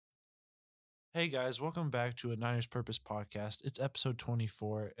Hey guys, welcome back to a Niners Purpose podcast. It's episode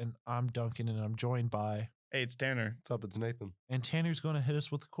 24, and I'm Duncan, and I'm joined by. Hey, it's Tanner. What's up? It's Nathan. And Tanner's going to hit us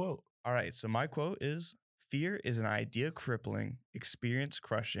with a quote. All right, so my quote is fear is an idea-crippling,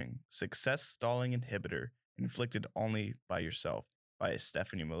 experience-crushing, success-stalling inhibitor inflicted only by yourself by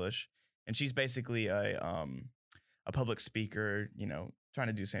Stephanie Melish. And she's basically a public speaker, trying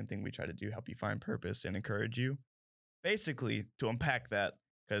to do the same thing we try to do, help you find purpose and encourage you. Basically, to unpack that,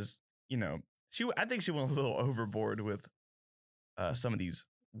 because, I think she went a little overboard with some of these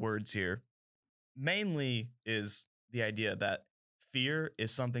words here. Mainly is the idea that fear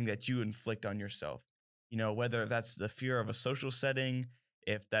is something that you inflict on yourself. Whether that's the fear of a social setting,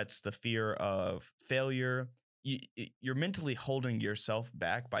 if that's the fear of failure, you're mentally holding yourself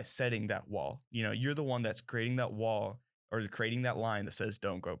back by setting that wall. You're the one that's creating that wall or creating that line that says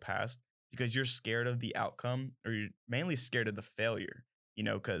don't go past because you're scared of the outcome or you're mainly scared of the failure,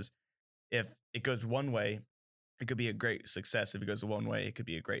 because if it goes one way, it could be a great success. If it goes one way, it could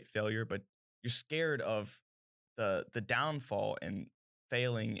be a great failure, but you're scared of the downfall and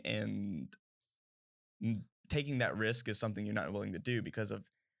failing and taking that risk is something you're not willing to do because of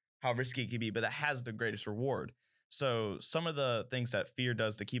how risky it can be, but that has the greatest reward. So some of the things that fear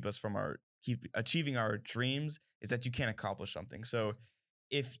does to keep us from keep achieving our dreams is that you can't accomplish something. So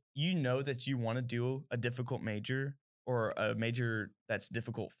if you know that you want to do a difficult major or a major that's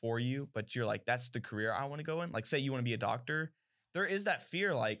difficult for you, but you're like, that's the career I want to go in. Like say you want to be a doctor, there is that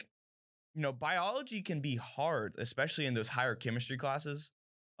fear like, biology can be hard, especially in those higher chemistry classes.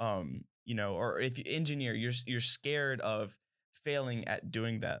 Or if you engineer, you're scared of failing at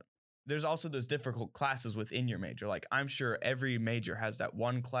doing that. There's also those difficult classes within your major. Like I'm sure every major has that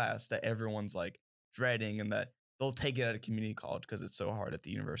one class that everyone's like dreading and that they'll take it at a community college because it's so hard at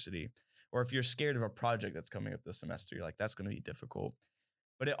the university. Or if you're scared of a project that's coming up this semester, you're like, that's going to be difficult.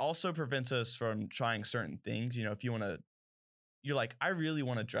 But it also prevents us from trying certain things. If you want to, you're like, I really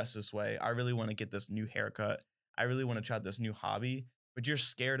want to dress this way. I really want to get this new haircut. I really want to try this new hobby, but you're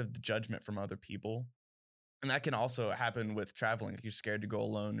scared of the judgment from other people. And that can also happen with traveling. If you're scared to go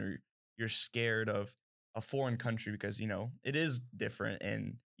alone or you're scared of a foreign country because, it is different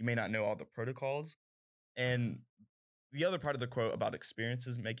and you may not know all the protocols. And the other part of the quote about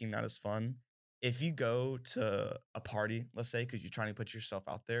experiences making that as fun. If you go to a party, let's say, because you're trying to put yourself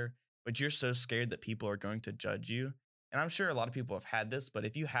out there, but you're so scared that people are going to judge you. And I'm sure a lot of people have had this, but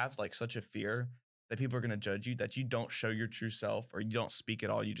if you have like such a fear that people are going to judge you, that you don't show your true self or you don't speak at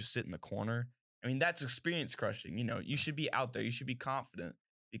all, you just sit in the corner. I mean, that's experience crushing. You should be out there. You should be confident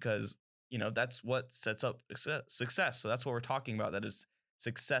because, that's what sets up success. So that's what we're talking about. That is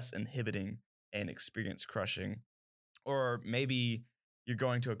success inhibiting and experience crushing. Or maybe you're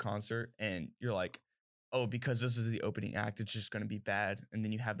going to a concert and you're like, oh, because this is the opening act, it's just going to be bad. And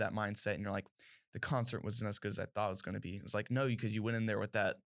then you have that mindset and you're like, the concert wasn't as good as I thought it was going to be. It's like, no, because you went in there with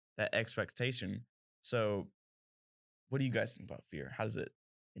that expectation. So what do you guys think about fear? How does it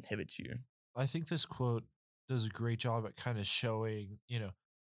inhibit you? I think this quote does a great job at kind of showing,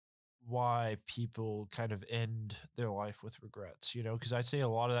 why people kind of end their life with regrets, because I'd say a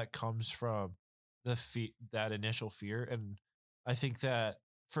lot of that comes from that initial fear. And I think that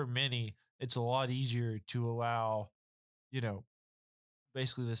for many, it's a lot easier to allow, you know,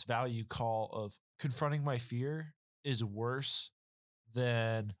 basically this value call of confronting my fear is worse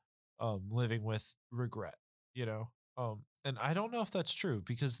than living with regret, you know? And I don't know if that's true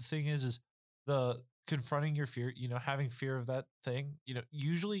because the thing is the confronting your fear, having fear of that thing,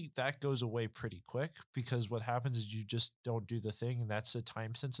 usually that goes away pretty quick because what happens is you just don't do the thing and that's a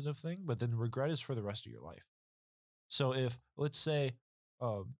time sensitive thing. But then regret is for the rest of your life. So if, let's say,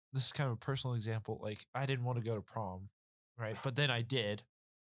 this is kind of a personal example, like I didn't want to go to prom, right? But then I did,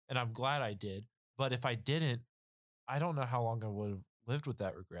 and I'm glad I did. But if I didn't, I don't know how long I would have lived with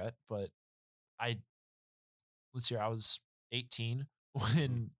that regret. But I, let's see, I was 18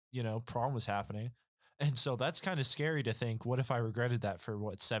 when, prom was happening. And so that's kind of scary to think, what if I regretted that for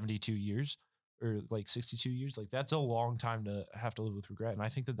 72 years or like 62 years? Like that's a long time to have to live with regret. And I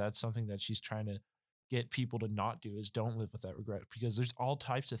think that that's something that she's trying to get people to not do is don't live with that regret because there's all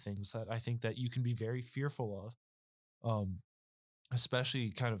types of things that I think that you can be very fearful of.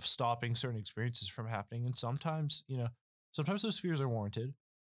 Especially kind of stopping certain experiences from happening. And sometimes, sometimes those fears are warranted,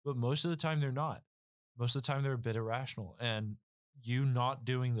 but most of the time they're not. Most of the time they're a bit irrational, and you not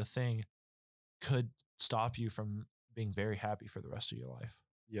doing the thing could stop you from being very happy for the rest of your life.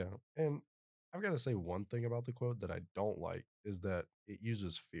 Yeah. And I've got to say one thing about the quote that I don't like is that it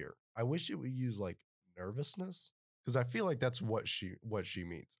uses fear. I wish it would use like nervousness because I feel like that's what she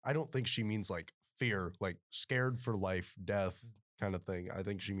means. I don't think she means like fear, like scared for life, death kind of thing. I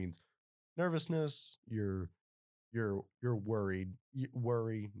think she means nervousness, you're worried,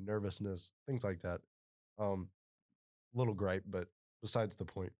 worry, nervousness, things like that. Um, little gripe, but besides the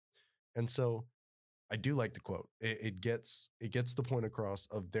point. And so I do like the quote. It gets the point across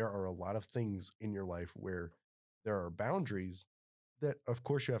of there are a lot of things in your life where there are boundaries that of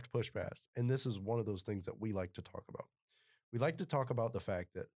course you have to push past. And this is one of those things that we like to talk about. We like to talk about the fact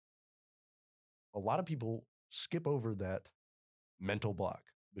that a lot of people skip over that mental block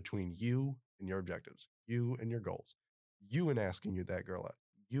between you and your objectives, you and your goals, you and asking you that girl out,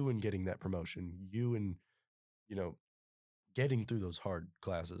 you and getting that promotion, you and, you know, getting through those hard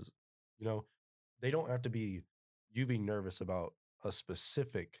classes. You know, they don't have to be you being nervous about a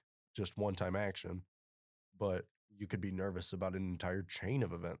specific, just one time action, but you could be nervous about an entire chain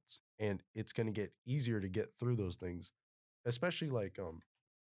of events. And it's going to get easier to get through those things, especially like,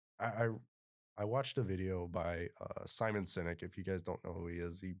 I, I, I watched a video by Simon Sinek. If you guys don't know who he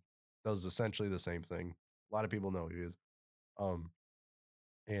is, he does essentially the same thing. A lot of people know who he is. Um,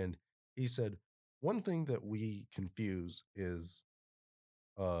 and he said, one thing that we confuse is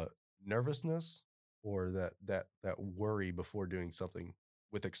uh nervousness or that worry before doing something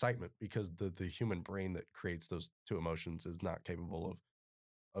with excitement, because the human brain that creates those two emotions is not capable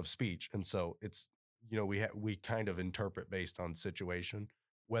of speech. And so it's, we kind of interpret based on situation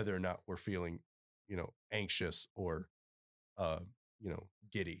whether or not we're feeling, anxious or uh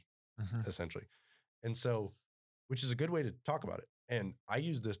giddy, Mhm. essentially. And so, which is a good way to talk about it. And I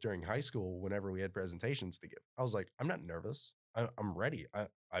used this during high school whenever we had presentations to give. I was like, I'm not nervous. I'm ready.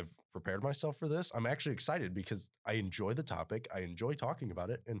 I've prepared myself for this. I'm actually excited because I enjoy the topic. I enjoy talking about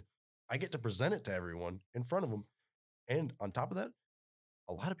it. And I get to present it to everyone in front of them. And on top of that,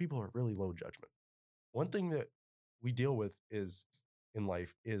 a lot of people are really low judgment. One thing that we deal with is in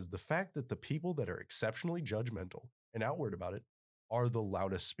life is the fact that the people that are exceptionally judgmental and outward about it are the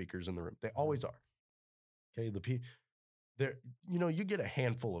loudest speakers in the room. They always are. Okay. There, you get a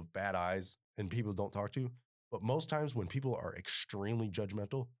handful of bad eyes and people don't talk to, but most times when people are extremely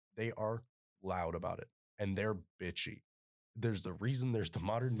judgmental, they are loud about it and they're bitchy. There's the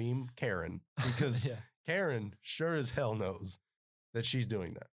modern meme, Karen, because Yeah. Karen sure as hell knows that she's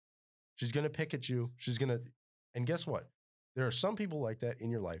doing that. She's going to pick at you. And guess what? There are some people like that in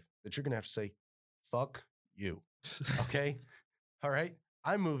your life that you're going to have to say, fuck you. Okay. All right.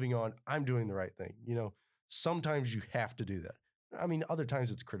 I'm moving on. I'm doing the right thing. Sometimes you have to do that. I mean, other times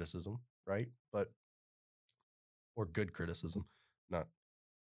it's criticism, right? Or good criticism, not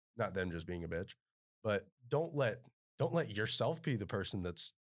not them just being a bitch. But don't let yourself be the person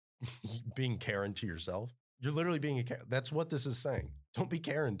that's being Karen to yourself. You're literally being a Karen. That's what this is saying. Don't be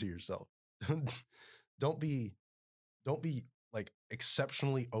Karen to yourself. don't be don't be like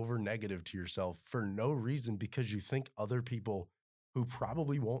exceptionally over negative to yourself for no reason because you think other people who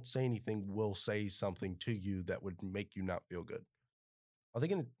probably won't say anything will say something to you that would make you not feel good. Are they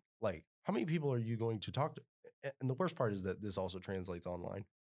going to, like, how many people are you going to talk to? And the worst part is that this also translates online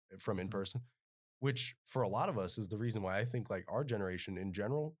from in person, which for a lot of us is the reason why I think like our generation in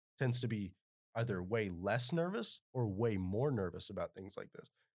general tends to be either way less nervous or way more nervous about things like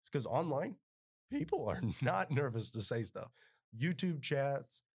this. It's because online people are not nervous to say stuff. YouTube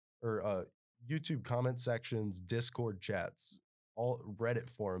chats or YouTube comment sections, Discord chats, all Reddit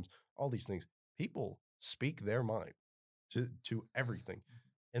forums, all these things. People speak their mind to everything.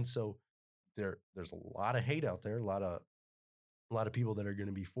 And so there's a lot of hate out there, a lot of people that are going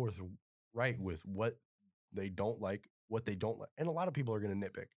to be forthright with what they don't like, what they don't like. And a lot of people are going to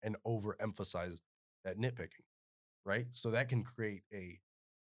nitpick and overemphasize that nitpicking, right? So that can create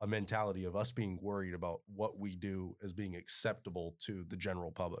a mentality of us being worried about what we do as being acceptable to the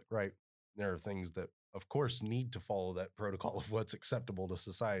general public, right? There are things that, of course, need to follow that protocol of what's acceptable to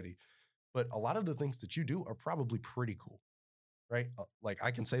society. But a lot of the things that you do are probably pretty cool, right? Like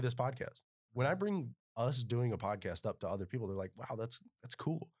I can say this podcast. When I bring us doing a podcast up to other people, they're like, wow, that's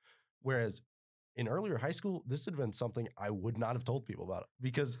cool. Whereas in earlier high school, this had been something I would not have told people about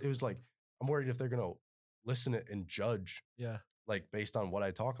because it was like, I'm worried if they're going to listen it and judge, Yeah. like based on what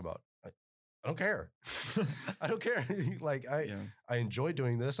I talk about. I don't care. I don't care. Like I enjoy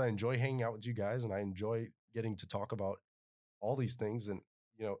doing this. I enjoy hanging out with you guys and I enjoy getting to talk about all these things. And,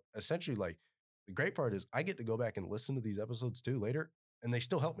 essentially like the great part is I get to go back and listen to these episodes too later and they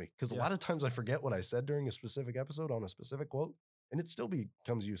still help me. Cause a lot of times I forget what I said during a specific episode on a specific quote and it still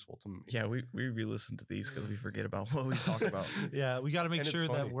becomes useful to me. Yeah, we re-listen to these because we forget about what we talk about. Yeah, we got to make And it's sure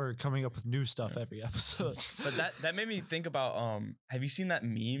that funny. we're coming up with new stuff every episode. But that made me think about have you seen that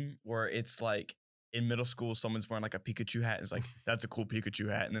meme where it's like in middle school someone's wearing like a Pikachu hat and it's like that's a cool Pikachu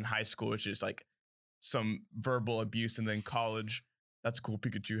hat, and then high school it's just like some verbal abuse, and then college that's a cool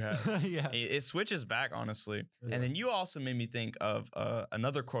Pikachu hat. Yeah. It switches back, honestly. Yeah. And then you also made me think of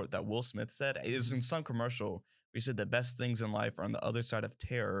another quote that Will Smith said. It was in some commercial where he said the best things in life are on the other side of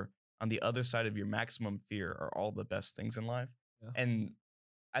terror. On the other side of your maximum fear are all the best things in life. Yeah. And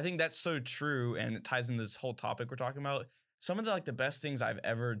I think that's so true. And it ties into this whole topic we're talking about. Some of the best things I've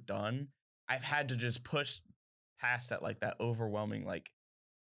ever done, I've had to just push past that overwhelming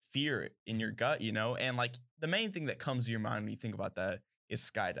fear in your gut, and the main thing that comes to your mind when you think about that is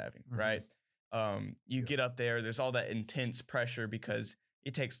skydiving, right? You get up there, there's all that intense pressure because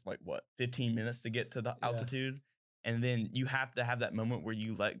it takes 15 minutes to get to the altitude. And then you have to have that moment where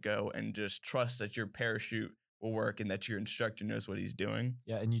you let go and just trust that your parachute will work and that your instructor knows what he's doing.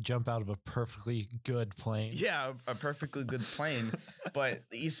 Yeah, and you jump out of a perfectly good plane. Yeah, a perfectly good plane. But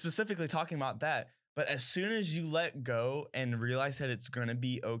he's specifically talking about that. But as soon as you let go and realize that it's going to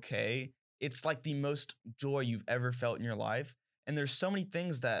be okay, it's like the most joy you've ever felt in your life. And there's so many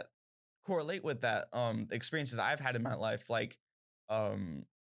things that correlate with that experiences I've had in my life.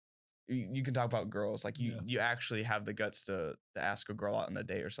 You can talk about girls. You actually have the guts to ask a girl out on a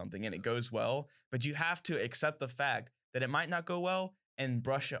date or something and it goes well. But you have to accept the fact that it might not go well and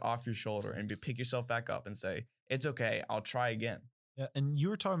brush it off your shoulder and pick yourself back up and say, it's okay, I'll try again. Yeah, and you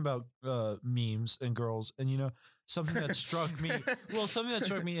were talking about memes and girls, and something that struck me. Well, something that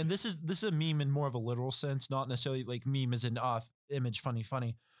struck me, and this is a meme in more of a literal sense, not necessarily like meme as an image,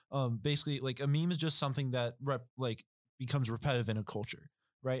 funny. Basically, like a meme is just something that becomes repetitive in a culture,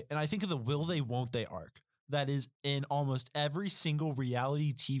 right? And I think of the will they, won't they arc that is in almost every single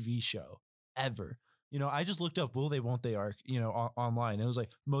reality TV show ever. I just looked up will they, won't they arc, online. It was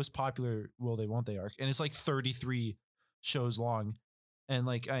like most popular will they, won't they arc, and it's like 33 shows long.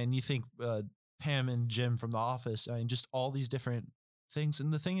 And you think Pam and Jim from The Office, and just all these different things.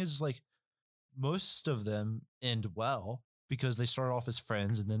 And the thing is, most of them end well because they start off as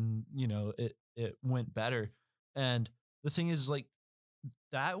friends, and then it went better. And the thing is,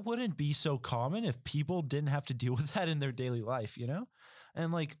 that wouldn't be so common if people didn't have to deal with that in their daily life,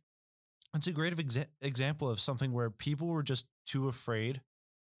 And it's a great example of something where people were just too afraid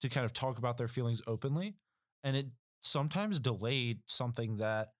to kind of talk about their feelings openly, and it sometimes delayed something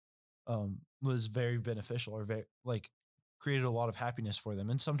that was very beneficial or very created a lot of happiness for them.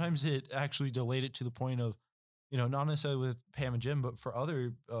 And sometimes it actually delayed it to the point of, not necessarily with Pam and Jim, but for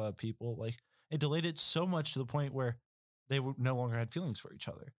other people, it delayed it so much to the point where they no longer had feelings for each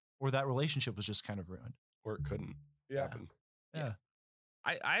other, or that relationship was just kind of ruined. Or it couldn't happen. Yeah.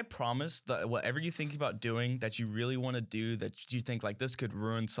 I promise that whatever you think about doing that you really want to do, that you think this could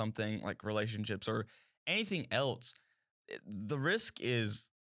ruin something like relationships or anything else, the risk is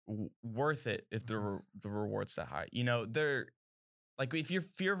worth it if the reward's that high. They're if you're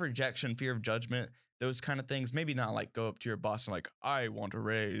fear of rejection, fear of judgment, those kind of things, maybe not go up to your boss and I want a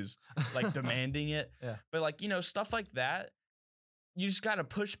raise, demanding it. Yeah. But stuff like that, you just got to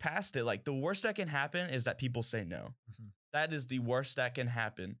push past it. The worst that can happen is that people say no. Mm-hmm. That is the worst that can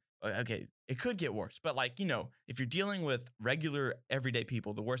happen. Okay, it could get worse, but if you're dealing with regular everyday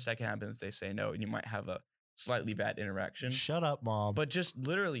people, the worst that can happen is they say no, and you might have a slightly bad interaction. Shut up, mom. But just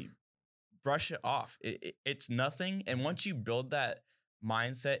literally brush it off. It's nothing. And once you build that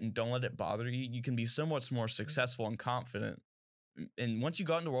mindset and don't let it bother you, you can be so much more successful and confident. And once you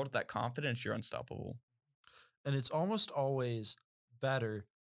go out in the world with that confidence, you're unstoppable. And it's almost always better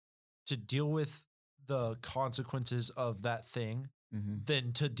to deal with the consequences of that thing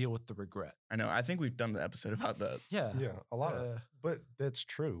than to deal with the regret. I know. I think we've done an episode about that. Yeah. Yeah, a lot. But that's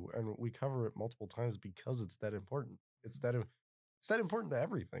true. And we cover it multiple times because it's that important. It's that important to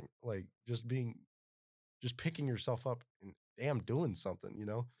everything. Just picking yourself up and doing something,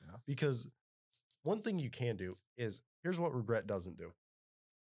 Yeah. Because one thing you can do is, here's what regret doesn't do.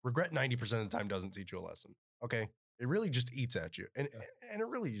 Regret 90% of the time doesn't teach you a lesson. Okay. It really just eats at you. And it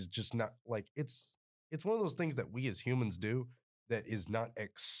really is just not it's one of those things that we as humans do that is not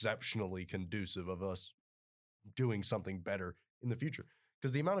exceptionally conducive of us doing something better in the future.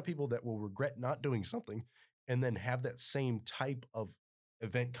 Because the amount of people that will regret not doing something and then have that same type of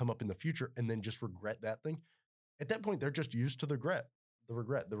event come up in the future and then just regret that thing, at that point, they're just used to the regret.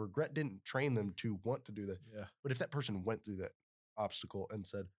 The regret didn't train them to want to do that. Yeah. But if that person went through that obstacle and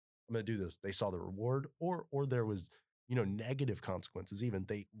said, I'm going to do this, they saw the reward, or there was, negative consequences even,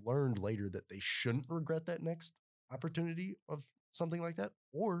 they learned later that they shouldn't regret that next opportunity of something like that,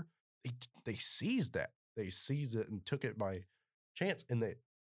 or they seized that. They seized it and took it by chance, and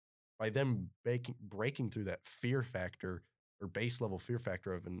by them breaking through that fear factor or base level fear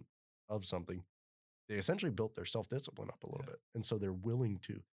factor of something, they essentially built their self-discipline up a little bit. And so they're willing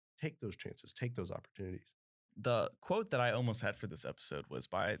to take those chances, take those opportunities. The quote that I almost had for this episode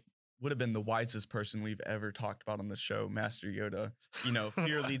would have been the wisest person we've ever talked about on the show, Master Yoda.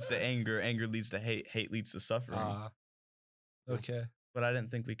 Fear leads to anger, anger leads to hate leads to suffering. Okay. But I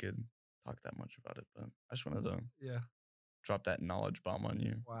didn't think we could talk that much about it. But I just wanted to drop that knowledge bomb on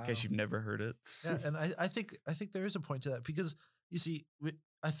you in case you've never heard it. Yeah, and I think there is a point to that because you see,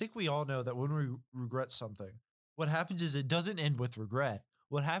 I think we all know that when we regret something, what happens is it doesn't end with regret.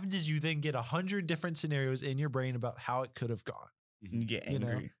 What happens is you then get 100 different scenarios in your brain about how it could have gone. And you get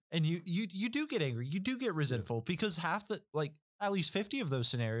angry. And you do get angry. You do get resentful because at least 50 of those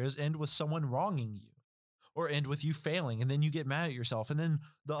scenarios end with someone wronging you or end with you failing. And then you get mad at yourself. And then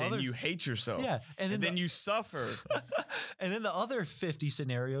you hate yourself. Yeah. And then you suffer. And then the other 50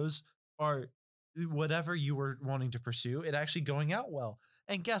 scenarios are whatever you were wanting to pursue, it actually going out well.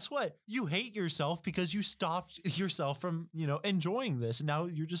 And guess what? You hate yourself because you stopped yourself from, enjoying this. And now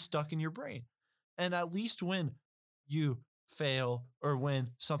you're just stuck in your brain. And at least when you fail or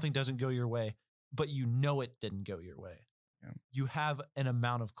when something doesn't go your way, but it didn't go your way, you have an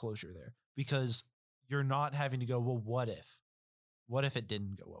amount of closure there because you're not having to go, well, what if? What if it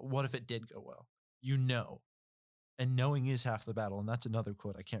didn't go well? What if it did go well? And knowing is half the battle. And that's another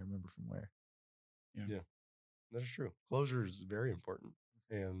quote. I can't remember from where. Yeah, that is true. Closure is very important.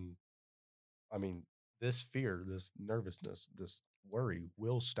 And I mean, this fear, this nervousness, this worry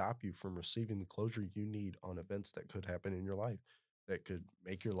will stop you from receiving the closure you need on events that could happen in your life that could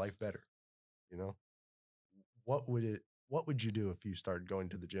make your life better. What would you do if you started going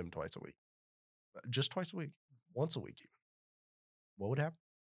to the gym twice a week? Just twice a week, once a week even. What would happen?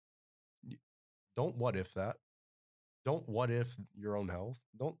 Don't what if that. Don't what if your own health.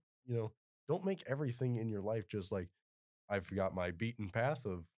 Don't make everything in your life just like, I've got my beaten path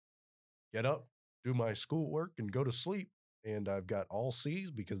of get up, do my schoolwork, and go to sleep. And I've got all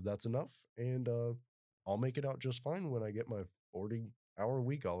C's because that's enough. And I'll make it out just fine when I get my 40-hour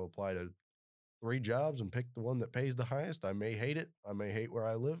week. I'll apply to 3 jobs and pick the one that pays the highest. I may hate it. I may hate where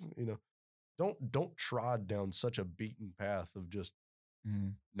I live. Don't trod down such a beaten path of just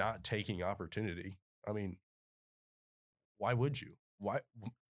not taking opportunity. I mean, why would you? Why?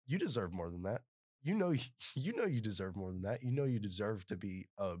 You deserve more than that. You deserve more than that. You deserve to be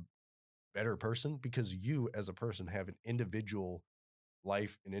a better person because you as a person have an individual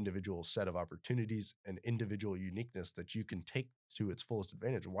life, an individual set of opportunities, an individual uniqueness that you can take to its fullest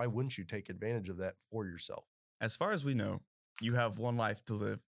advantage. Why wouldn't you take advantage of that for yourself? As far as we know, you have one life to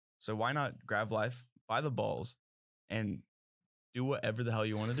live. So why not grab life by the balls and do whatever the hell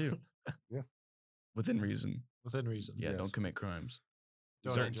you want to do? Yeah. Within reason. Within reason. Yeah, Yes. Don't commit crimes.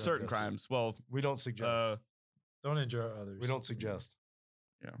 Don't Certain crimes. Well, We don't suggest. Don't injure others. We don't suggest.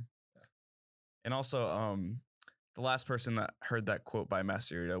 and also, the last person that heard that quote by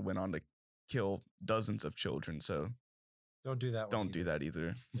Master Yoda went on to kill dozens of children. So Don't do that. don't do that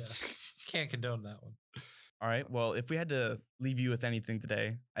either. Yeah. Can't condone that one. All right. Well, if we had to leave you with anything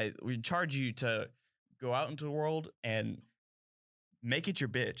today, we charge you to go out into the world and make it your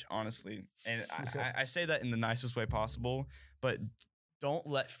bitch, honestly. And I say that in the nicest way possible, but don't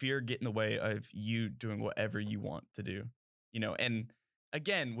let fear get in the way of you doing whatever you want to do. And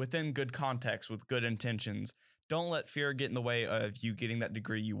again, within good context, with good intentions, don't let fear get in the way of you getting that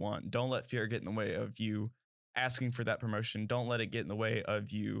degree you want. Don't let fear get in the way of you asking for that promotion. Don't let it get in the way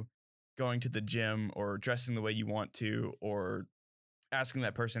of you going to the gym or dressing the way you want to or asking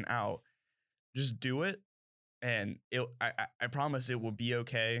that person out. Just do it. And I promise it will be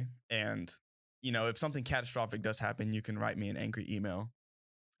okay. And, if something catastrophic does happen, you can write me an angry email.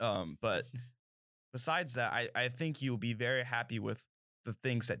 But besides that, I think you'll be very happy with the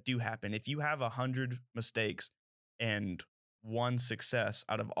things that do happen. If you have 100 mistakes and 1 success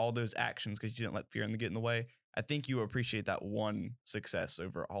out of all those actions because you didn't let fear get in the way, I think you appreciate that 1 success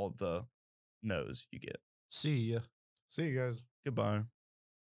over all the no's you get. See ya. See you guys. Goodbye.